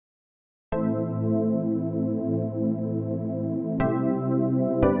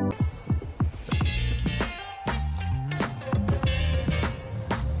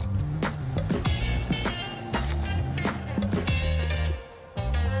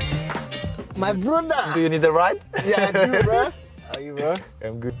My brother! Do you need a ride? Yeah, I do, bro. Are you, bro?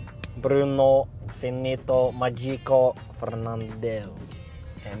 I'm good. Bruno Finito Magico Fernandes.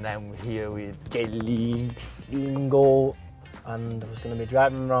 And I'm here with Lingard. And I was going to be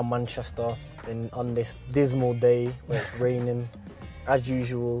driving around Manchester on this dismal day where it's raining, as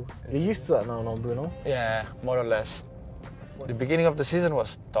usual. You're used to that now, no, Bruno? Yeah, more or less. The beginning of the season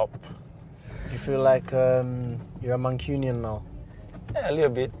was top. Do you feel like you're a Mancunian now? Yeah, a little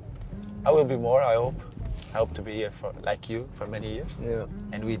bit. I will be more, I hope. I hope to be here like you for many years. Yeah.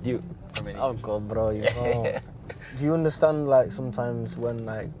 And with you for many Oh years. God, bro, you know. Do you understand, like, sometimes when,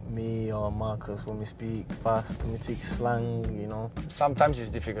 like, me or Marcus, when we speak fast and we speak slang, you know? Sometimes it's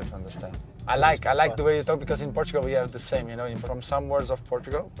difficult to understand. I like the way you talk, because in Portugal we have the same, you know, from some words of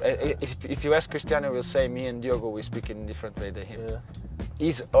Portugal. If you ask Cristiano, will say me and Diogo, we speak in a different way than him. Yeah.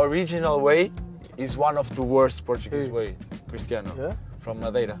 His original way is one of the worst Portuguese way, Cristiano. Yeah? From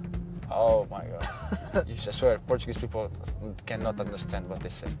Madeira. Oh my God. You just swear, Portuguese people cannot understand what they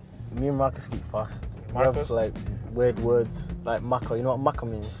say. Me and Marcus speak fast. We Marcus? have, like, weird words, like maca. You know what maca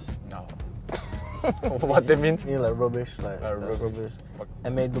means? No. What they mean? You know, like rubbish, like Rubbish.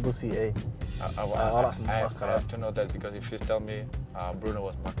 M-A-C-C-A. I have to know that, because if you tell me Bruno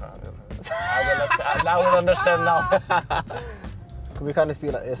was Maca, I will understand now. We kind of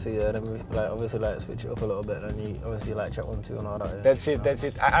speak like this, yeah, then we like obviously like switch it up a little bit, and you obviously like check 1, 2 and all that. Yeah. That's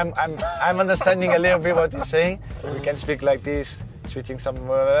it. I'm understanding a little bit what you're saying. We can speak like this, switching some.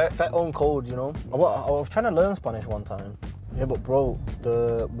 It's like own code, you know. I was trying to learn Spanish one time. Yeah, but bro,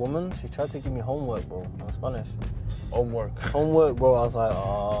 the woman, she tried to give me homework, bro, in Spanish. Homework, bro. I was like,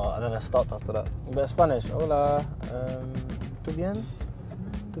 oh, and then I stopped after that. But Spanish, hola, ¿tú bien?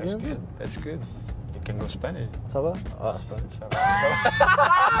 ¿Tú bien? That's good. You can go Spanish. ¿Ça va? Ah, Spanish.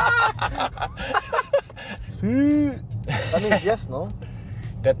 Sí. That means yes, no?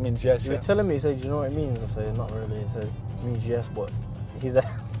 That means yes. He was telling me, he said, do you know what it means? I said, not really. He said, it means yes, but he said,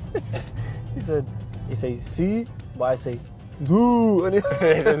 he says, sí, but I say, no. And he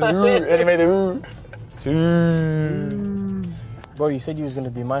said, no, and he made a ooh. Sí. Bro, you said you was going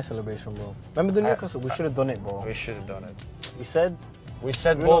to do my celebration, bro. Remember the Newcastle? We should have done it, bro. We should have done it. We said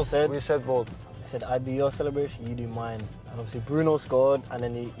both. We said both. I said, I do your celebration, you do mine. And obviously Bruno scored, and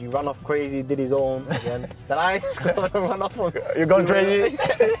then he ran off crazy, did his own again. Then I scored and ran off. You're going crazy,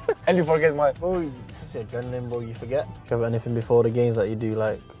 and you forget mine. Bro, it's such adrenaline, bro, you forget. Do you have anything before the games that you do,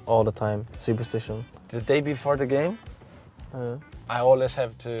 like, all the time? Superstition? The day before the game, I always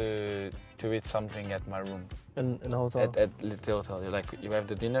have to eat something at my room. In the hotel? At the hotel. Like, you have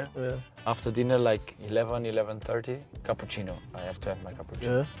the dinner. Yeah. After dinner, like 11:30, cappuccino. I have to have my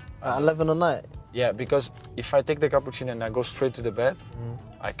cappuccino. Yeah. At 11 at night? Yeah, because if I take the cappuccino and I go straight to the bed,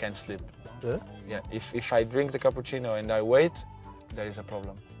 I can't sleep. Yeah? Yeah, if I drink the cappuccino and I wait, there is a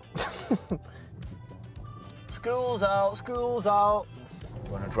problem. School's out.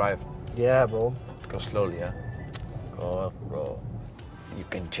 You wanna drive? Yeah, bro. Go slowly, yeah? God, bro. You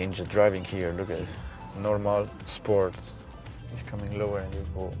can change the driving here, look at it. Normal, sport. It's coming lower and you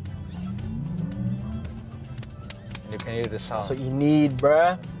go. And you can hear the sound. That's what you need,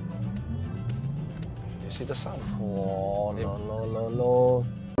 bruh. You see the sound? Oh, no.